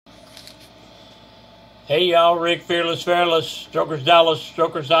Hey y'all, Rick Fearless, Strokers Dallas,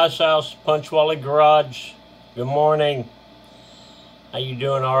 Strokers Ice House, Punch Wally Garage. Good morning. How you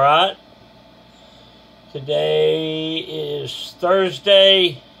doing? All right? Today is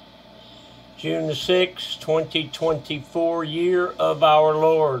Thursday, June the 6th, 2024, year of our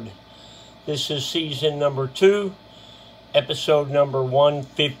Lord. This is season number 2, episode number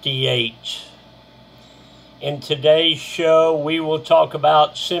 158. In today's show, we will talk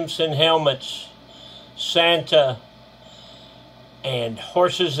about Simpson helmets, Santa, and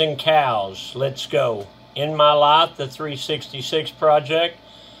horses and cows. Let's go. In My Life, the 366 Project,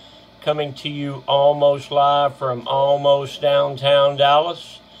 coming to you almost live from almost downtown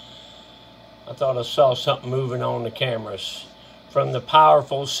Dallas. I thought I saw something moving on the cameras. From the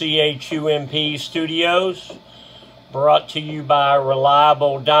powerful CHUMP studios, brought to you by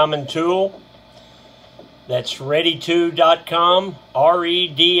Reliable Diamond Tool. That's ready2.com,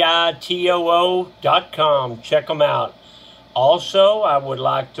 REDITOO.com. Check them out. Also, I would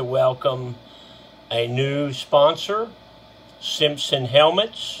like to welcome a new sponsor, Simpson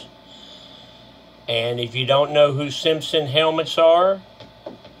Helmets. And if you don't know who Simpson Helmets are,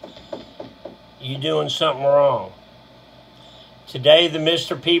 you're doing something wrong. Today, the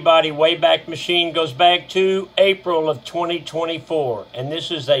Mr. Peabody Wayback Machine goes back to April of 2024. And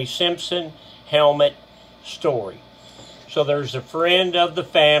this is a Simpson helmet story. So there's a friend of the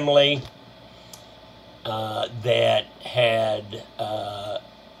family that had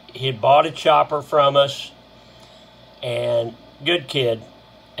he'd bought a chopper from us, and good kid.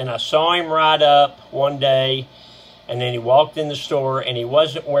 And I saw him ride up one day, and then he walked in the store and he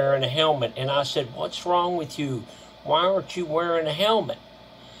wasn't wearing a helmet. And I said, "What's wrong with you? Why aren't you wearing a helmet?"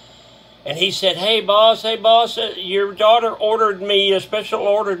 And he said, hey boss, your daughter ordered me a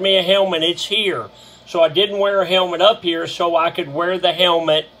helmet. It's here. So I didn't wear a helmet up here so I could wear the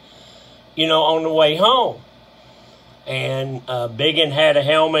helmet, you know, on the way home. And Biggin had a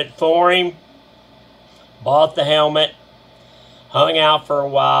helmet for him, bought the helmet, hung out for a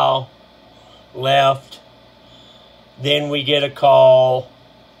while, left. Then we get a call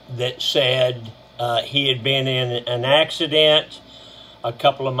that said he had been in an accident a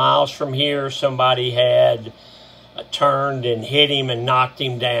couple of miles from here. Somebody had turned and hit him and knocked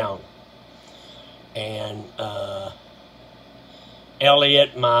him down. And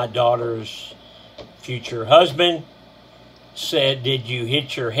Elliot, my daughter's future husband, said, "Did you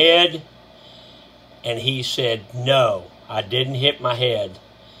hit your head?" And he said, "No, I didn't hit my head."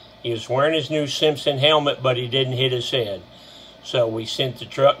 He was wearing his new Simpson helmet, but he didn't hit his head. So we sent the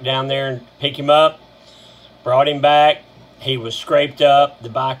truck down there and pick him up, brought him back. He was scraped up. The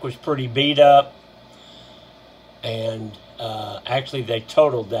bike was pretty beat up. And actually, they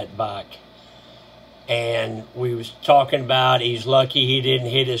totaled that bike. And we was talking about he's lucky he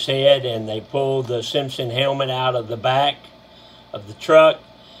didn't hit his head, and they pulled the Simpson helmet out of the back of the truck,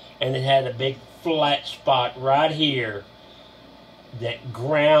 and it had a big flat spot right here that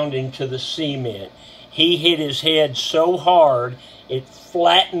ground into the cement. He hit his head so hard, it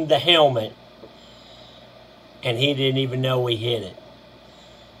flattened the helmet, and he didn't even know he hit it.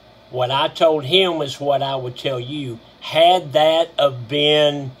 What I told him is what I would tell you. Had that have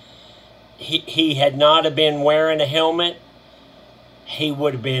been... He had not have been wearing a helmet, he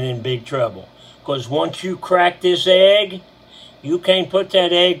would have been in big trouble. Because once you crack this egg, you can't put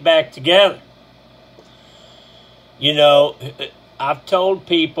that egg back together. You know, I've told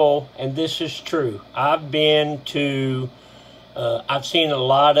people, and this is true, I've been to, I've seen a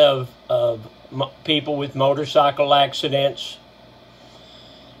lot of people with motorcycle accidents,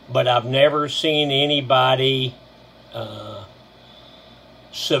 but I've never seen anybody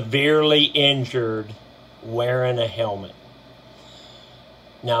severely injured wearing a helmet.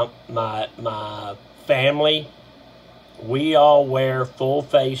 Now, my family, we all wear full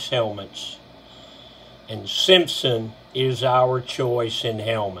face helmets, and Simpson is our choice in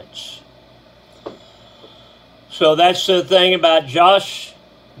helmets. So that's the thing about Josh,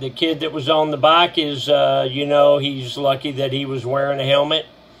 the kid that was on the bike, is, you know, he's lucky that he was wearing a helmet,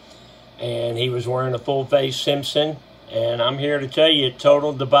 and he was wearing a full face Simpson. And I'm here to tell you, it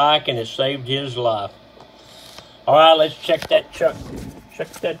totaled the bike and it saved his life. All right, let's check that truck. Check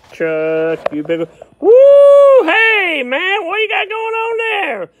that truck. You big... Woo! Hey, man, what you got going on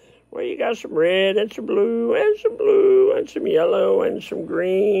there? Well, you got some red and some blue and some blue and some yellow and some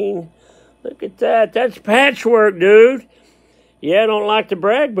green. Look at that. That's patchwork, dude. Yeah, I don't like to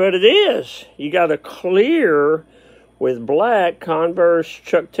brag, but it is. You got a clear with black Converse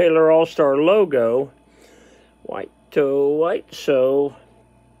Chuck Taylor All-Star logo. White toe, white sole,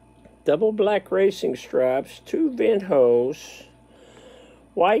 double black racing stripes, 2 vent hose,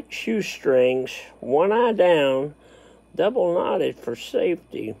 white shoestrings, one eye down, double knotted for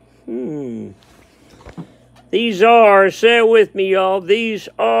safety. These are, say it with me, y'all, these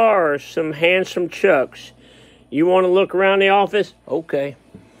are some handsome Chucks. You want to look around the office? Okay.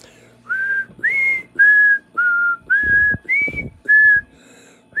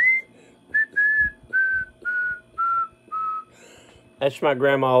 That's my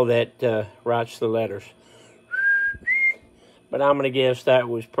grandma that writes the letters. But I'm going to guess that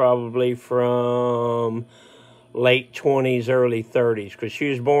was probably from late 20s, early 30s, because she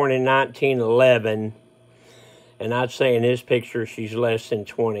was born in 1911, and I'd say in this picture she's less than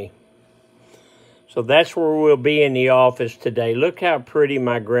 20. So that's where we'll be in the office today. Look how pretty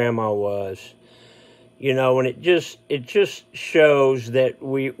my grandma was. You know, and it just shows that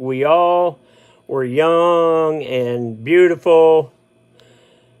we all were young and beautiful.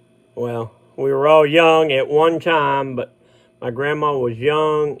 Well, we were all young at one time, but my grandma was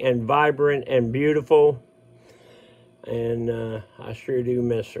young and vibrant and beautiful. And I sure do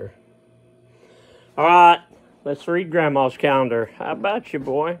miss her. All right, let's read Grandma's calendar. How about you,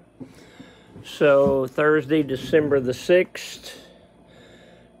 boy? So, Thursday, December the 6th,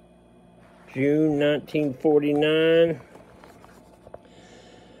 June 1949.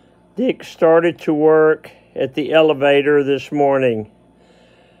 Dick started to work at the elevator this morning.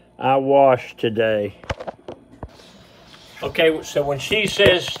 I washed today. Okay, so when she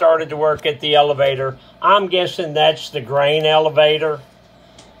says started to work at the elevator, I'm guessing that's the grain elevator.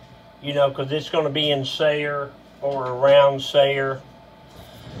 You know, because it's going to be in Sayre or around Sayre.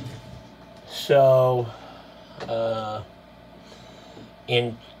 So,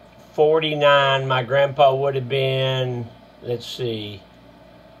 in 49, my grandpa would have been, let's see,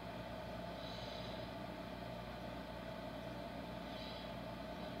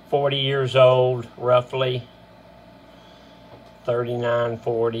 $40 years old, roughly. 39,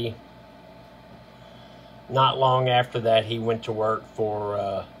 40. Not long after that, he went to work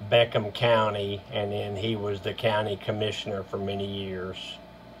for Beckham County, and then he was the county commissioner for many years.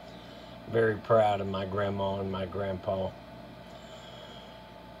 Very proud of my grandma and my grandpa.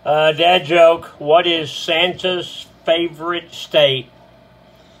 Dad joke, what is Santa's favorite state?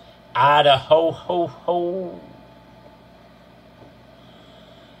 Idaho, ho, ho.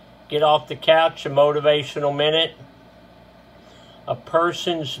 Get off the couch, a motivational minute. A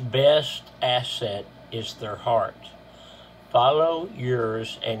person's best asset is their heart. Follow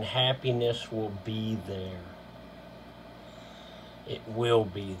yours and happiness will be there. It will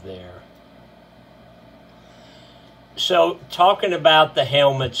be there. So, talking about the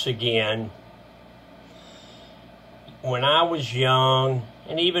helmets again, when I was young,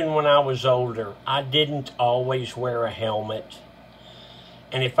 and even when I was older, I didn't always wear a helmet.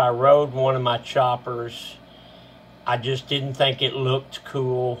 And if I rode one of my choppers, I just didn't think it looked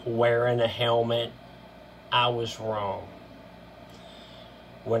cool wearing a helmet. I was wrong.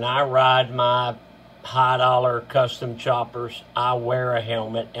 When I ride my high-dollar custom choppers, I wear a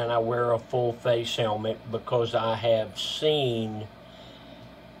helmet, and I wear a full-face helmet because I have seen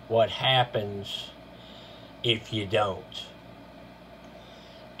what happens if you don't.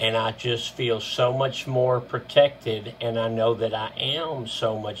 And I just feel so much more protected, and I know that I am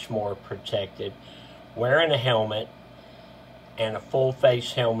so much more protected wearing a helmet and a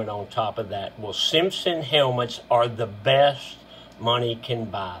full-face helmet on top of that. Well, Simpson helmets are the best money can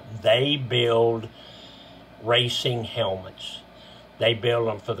buy. They build racing helmets. They build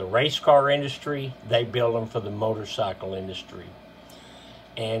them for the race car industry. They build them for the motorcycle industry.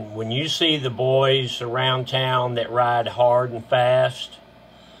 And when you see the boys around town that ride hard and fast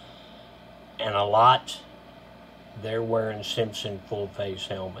and a lot, they're wearing Simpson full-face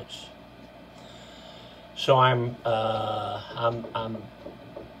helmets. So I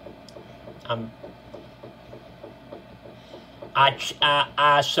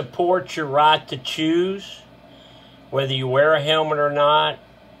support your right to choose whether you wear a helmet or not,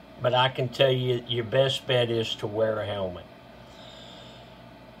 but I can tell you your best bet is to wear a helmet.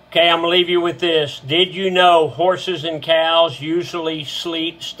 Okay, I'm going to leave you with this. Did you know horses and cows usually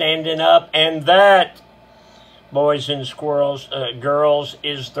sleep standing up? And that, boys and squirrels, girls,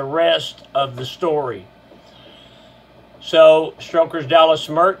 is the rest of the story. So, Strokers Dallas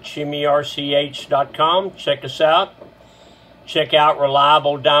merch, merch.com. Check us out. Check out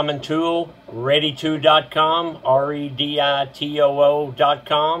Reliable Diamond Tool, ready2.com,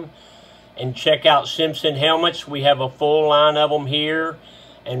 reditoo.com. And check out Simpson helmets. We have a full line of them here,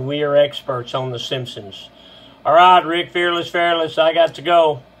 and we are experts on the Simpsons. All right, Rick, Fearless, I got to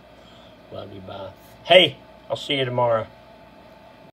go. Love you, bye. Hey, I'll see you tomorrow.